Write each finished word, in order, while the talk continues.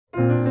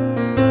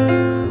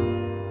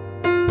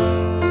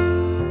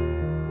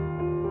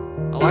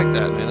like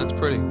that, man. That's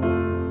pretty.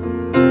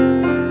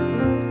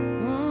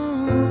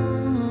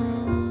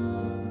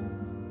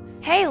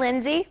 Hey,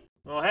 Lindsey.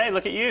 Well, hey,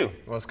 look at you.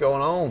 What's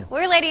going on?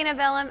 We're Lady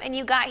Antebellum, and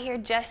you got here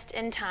just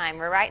in time.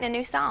 We're writing a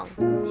new song.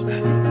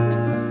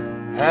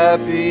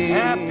 Happy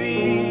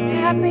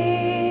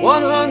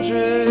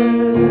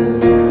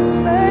 100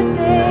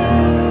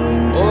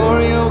 birthday.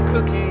 Oreo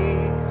cookie.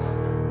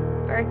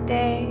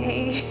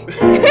 Birthday.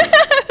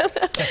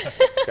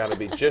 It's got to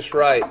be just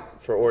right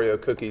for Oreo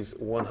Cookie's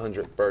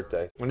 100th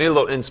birthday. We need a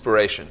little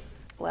inspiration.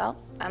 Well,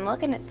 I'm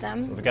looking at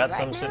some. We've got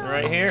some sitting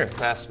right here.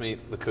 Pass me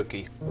the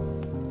cookie.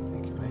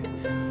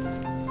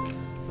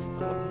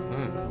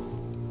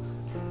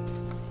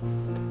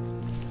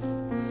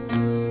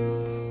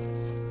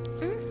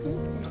 Thank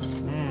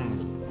you, man.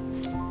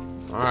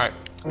 All right.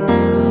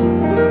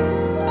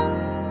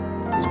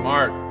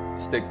 Smart.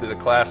 Stick to the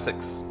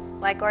classics.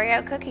 Like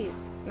Oreo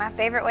cookies. My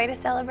favorite way to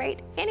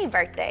celebrate any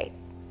birthday.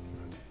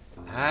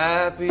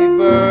 Happy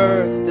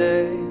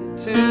birthday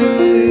to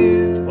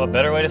you. What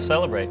better way to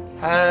celebrate?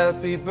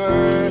 Happy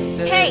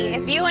birthday. Hey,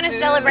 if you want to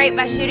celebrate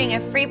by shooting a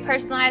free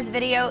personalized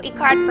video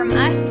e-card from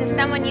us to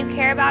someone you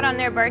care about on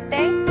their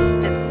birthday,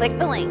 just click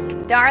the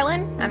link.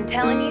 Darling, I'm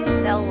telling you,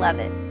 they'll love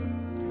it.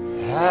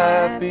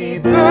 Happy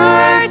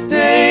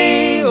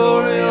birthday,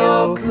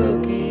 Oreo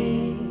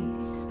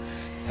cookies.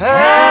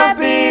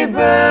 Happy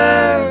birthday.